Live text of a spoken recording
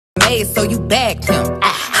made, so you back them.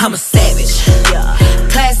 I'm a savage,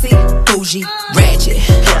 classy, bougie, ratchet,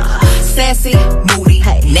 sassy, moody,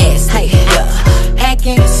 nasty,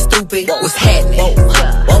 acting stupid. What's happening?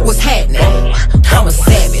 What's happening? I'm a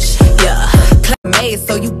savage, made,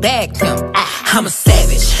 so you back them. I'm a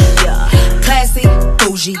savage, classy,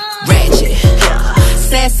 bougie, ratchet,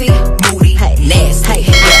 sassy, moody, nasty,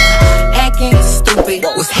 acting stupid.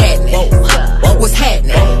 What's happening? What's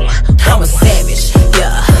happening? I'm a savage,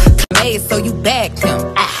 made, so you back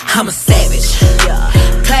them. I'm a savage,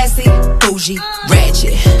 classy, bougie,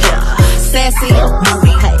 ratchet, sassy,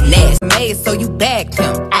 moody, nasty, made, so you back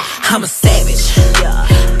them. I'm a savage,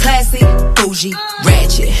 classy, bougie,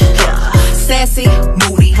 ratchet, sassy,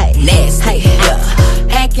 moody, nasty,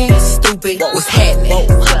 acting stupid. What's happening?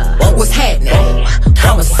 What's happening?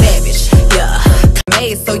 I'm a savage,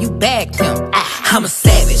 made, so you back them. I'm a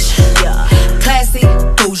savage, classy,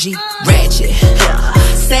 bougie, ratchet,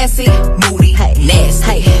 sassy, moody,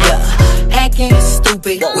 nasty, acting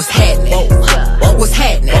stupid. What's happening? What's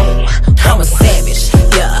happening? I'm a savage,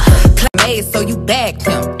 made, so you back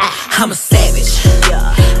them. I'm a savage,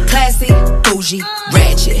 classy, bougie,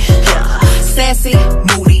 ratchet, sassy,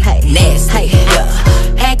 moody, nasty,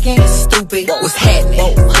 acting stupid. What's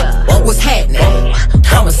happening? What's happening?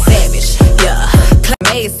 I'm a savage,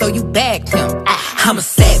 made, so you back them. I'm a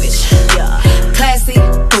savage, classy,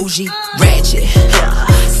 bougie, ratchet,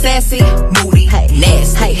 sassy, moody,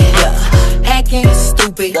 nasty, acting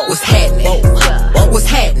stupid. What's happening? What's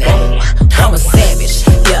happening? I'm a savage,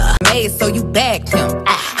 made, so you back them.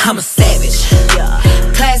 I'm a savage,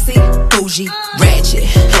 classy, bougie, ratchet,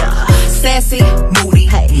 sassy, moody,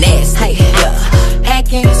 nasty,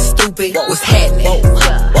 acting stupid. What's happening?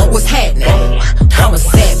 What's happening? I'm a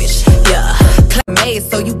savage, made,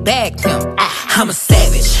 so you back them. I'm a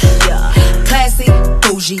savage, classy,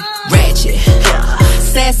 bougie, ratchet,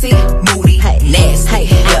 sassy, moody, nasty,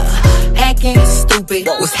 acting stupid.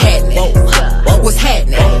 What's happening? What's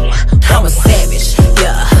happening? I'm a savage,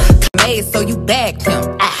 made, so you back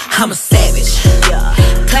them. I'm a savage,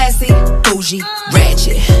 classy, bougie,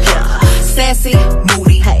 ratchet, sassy,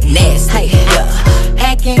 moody, nasty,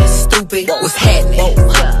 acting stupid. What's happening?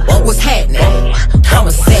 What's happening? I'm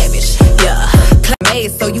a savage,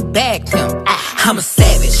 made, so you back them. I'm a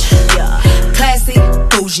savage, classy,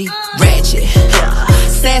 bougie, ratchet,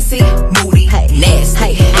 sassy, moody,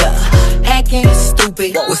 nasty, acting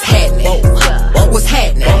stupid. What's happening? What's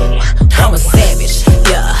happening? I'm a savage,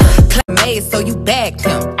 made, so you back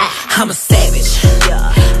them. I'm a savage,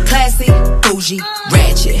 classy, bougie,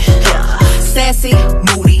 ratchet, sassy,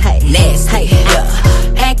 moody, nasty,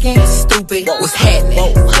 acting stupid. What's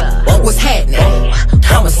happening? What's happening?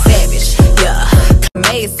 I'm a savage,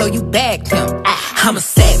 made, so you back them. I'm a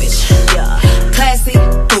savage, classy,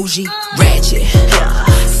 bougie, ratchet,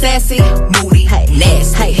 sassy, moody,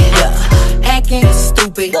 nasty, acting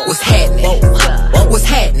stupid. What's happening? What's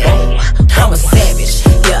happening? I'm a savage,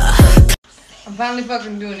 I'm finally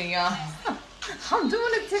fucking doing it, y'all. I'm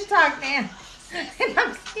doing a TikTok dance, and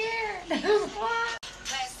I'm scared. What?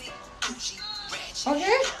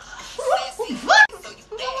 Okay?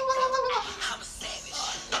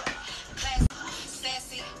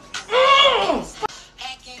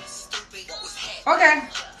 Okay.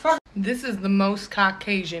 Fuck. This is the most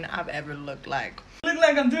Caucasian I've ever looked like. Look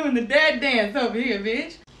like I'm doing the dad dance over here,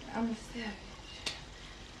 bitch. I'm a savage.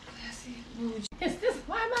 Classy, bougie. Is this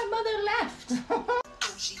why my mother left?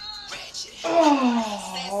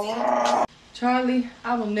 Oh. Charlie,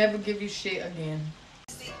 I will never give you shit again.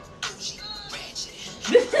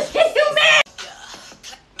 This is you, man!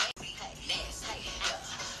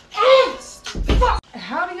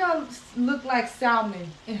 How do y'all look like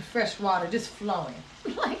salmon in fresh water, just flowing?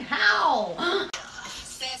 Like how?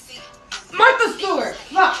 Martha Stewart,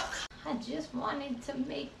 fuck! I just wanted to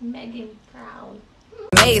make Megan proud.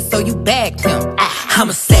 Made, so you back them. I'm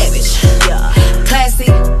a savage, classy,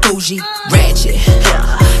 bougie, ratchet,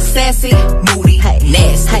 sassy, moody,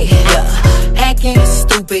 nasty, acting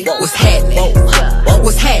stupid. What's happening?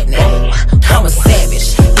 What's happening? I'm a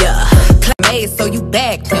savage, made, so you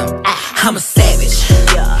back them. I'm a savage,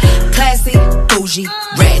 classy, bougie,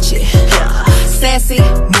 ratchet, sassy,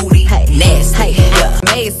 moody, nasty,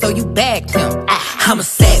 made, so you back them. I'm a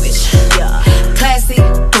savage, classy,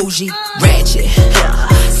 bougie, ratchet,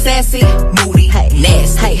 sassy, moody,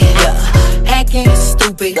 nasty, acting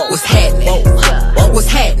stupid. What's happening? What's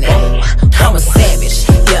happening? I'm a savage,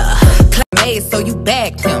 made, so you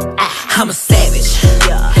back them. I'm a savage,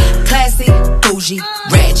 classy, bougie,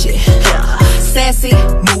 ratchet, sassy,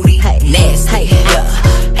 moody, nasty,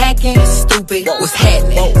 acting stupid. What's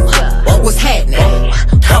happening? What's happening?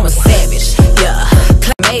 I'm a savage,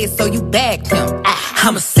 made, so you back them.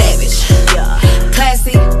 I'm a savage,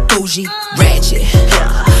 classy, bougie, ratchet,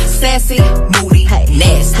 sassy, moody,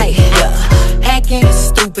 nasty, hacking,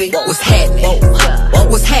 stupid. What's happening?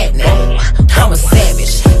 What's happening? I'm a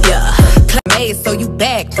savage, made so you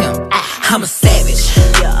back them. I'm a savage,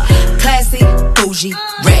 classy, bougie,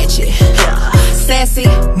 ratchet, sassy,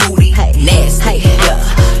 moody, nasty,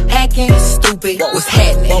 hacking, stupid. What's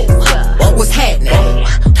happening? What's happening?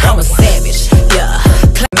 I'm a savage,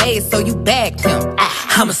 made so you back them.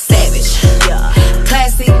 I'm a savage,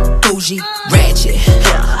 classy, bougie, ratchet,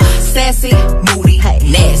 sassy, moody,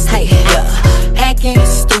 nasty, hacking,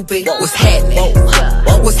 stupid. What's happening?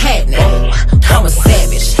 What's happening? I'm a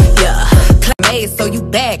savage, made so you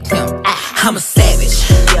back them. I'm a savage,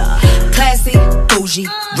 classy, bougie,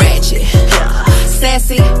 ratchet,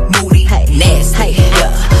 sassy, moody, nasty,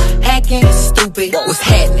 hacking, stupid. What's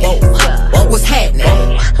happening? What's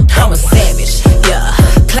happening? I'm a savage,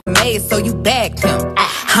 made so you back them.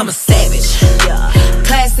 I'm a savage,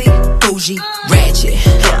 classy, bougie, ratchet,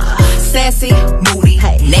 sassy, moody,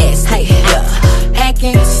 nasty,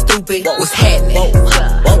 hacking, stupid. What's happening?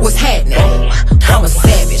 What's happening? I'm a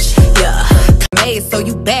savage, made so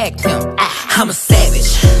you back them. I'm a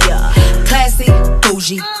savage, classy,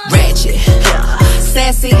 bougie, ratchet,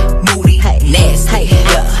 sassy, moody, nasty,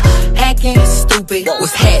 hacking, stupid.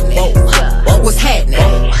 What's happening? What's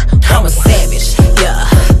happening? I'm a savage,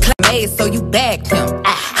 made so you back them.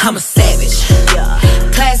 I'm a savage,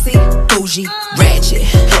 classy, bougie, ratchet,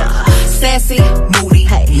 sassy, moody,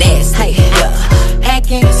 nasty,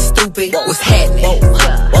 hacking, stupid. What's happening?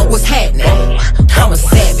 What's happening? I'm a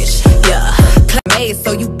savage, made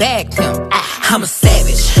so you back them. I'm a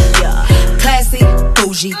savage, classy,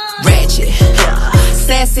 bougie, ratchet,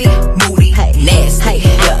 sassy, moody, nasty,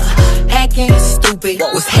 hacking, stupid.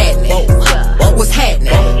 What's happening? What's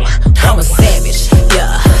happening? I'm a savage,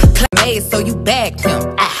 made so you back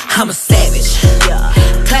them. I'm a savage,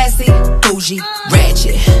 classy, bougie,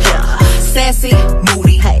 ratchet, sassy,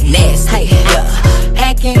 moody, nasty,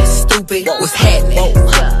 hacking, stupid. What's happening?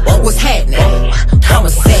 What's happening? I'm a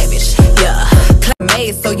savage,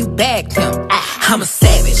 made so you back them. I'm a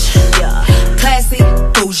savage, classy,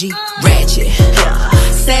 bougie, ratchet,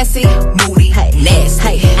 sassy, moody,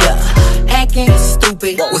 nasty, hacking,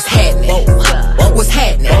 stupid. What's happening? What's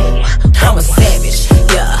happening? I'm a savage,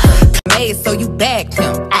 made so you back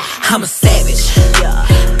them. I'm a savage,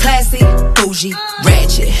 classy, bougie,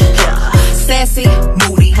 ratchet, sassy,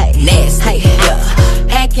 moody, nasty,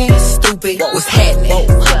 hacking, stupid. What's happening?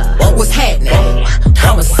 What's happening?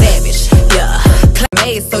 I'm a savage,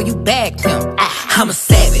 made so you back them. I'm a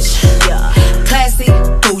savage, classy,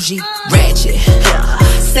 bougie, ratchet,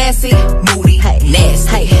 sassy, moody,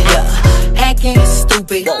 nasty, hacking,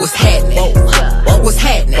 stupid. What's happening? What's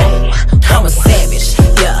happening? I'm a savage,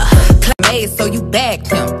 made so you back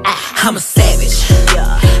them. I'm a savage,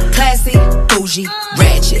 classy, bougie,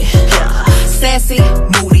 ratchet, sassy,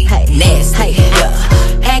 moody, nasty,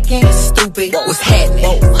 hacking, stupid. What's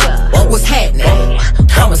happening? What's happening?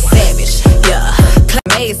 I'm a savage,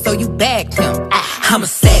 made so you back them. I'm a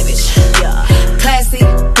savage, classy,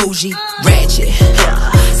 bougie, ratchet,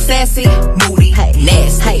 sassy, moody,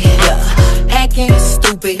 nasty, hacking,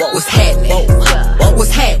 stupid. What's happening?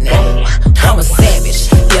 What's happening? I'm a savage,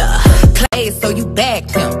 made so you back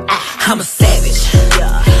them. I'm a savage,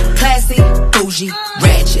 classy, bougie,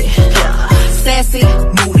 ratchet, sassy,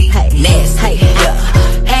 moody, nasty,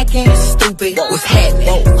 hacking, stupid. What's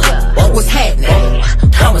happening? What's happening?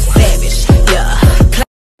 I'm a savage,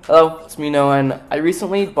 Hello, it's me Noah, and I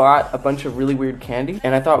recently bought a bunch of really weird candy,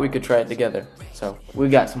 and I thought we could try it together. So, we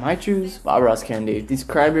got some high chews, Bob Ross candy, these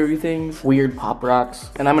crybaby things, weird pop rocks,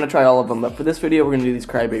 and I'm gonna try all of them, but for this video we're gonna do these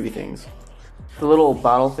crybaby things. The little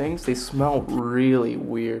bottle things, they smell really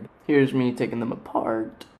weird. Here's me taking them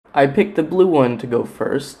apart. I picked the blue one to go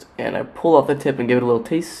first, and I pull off the tip and give it a little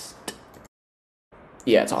taste.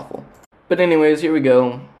 Yeah, it's awful. But anyways, here we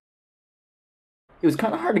go. It was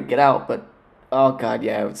kind of hard to get out, but oh god,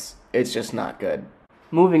 yeah, it's just not good.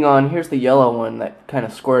 Moving on, here's the yellow one that kind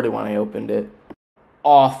of squirted when I opened it.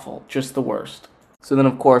 Awful, just the worst. So then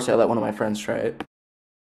of course I let one of my friends try it.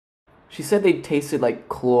 She said they tasted like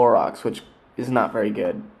Clorox, which is not very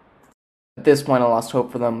good. At this point I lost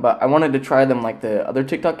hope for them, but I wanted to try them like the other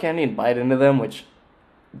TikTok candy and bite into them, which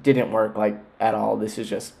didn't work like at all. This is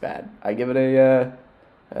just bad. I give it a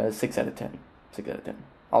 6 out of 10. 6 out of 10.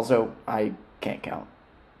 Also, I can't count.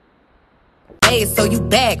 Hey, so you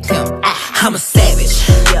back them. I'm a savage,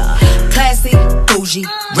 classy, bougie,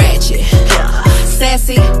 ratchet,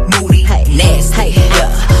 sassy, moody, nasty,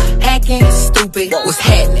 hacking, stupid. What's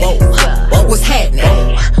happening? What's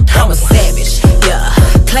happening? I'm a savage,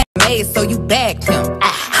 made, so you bag pimp.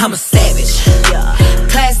 I'm a savage,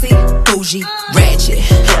 classy, bougie, ratchet,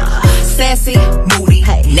 sassy, moody,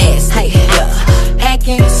 nasty,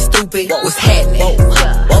 hacking, stupid. What's happening?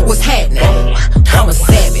 What's happening? I'm a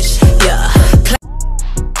savage,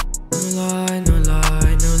 No lie, no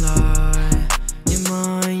lie, no lie. You're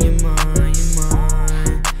mine, you're mine, you're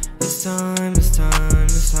mine. It's time, it's time,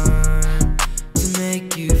 it's time to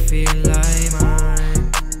make you feel like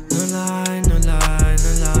mine. No lie, no lie,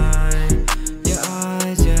 no lie. Your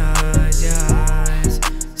eyes, your eyes, your eyes.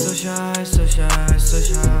 So shy, so shy, so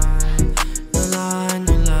shy. No lie,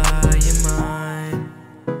 you're mine.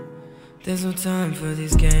 There's no time for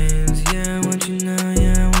these games.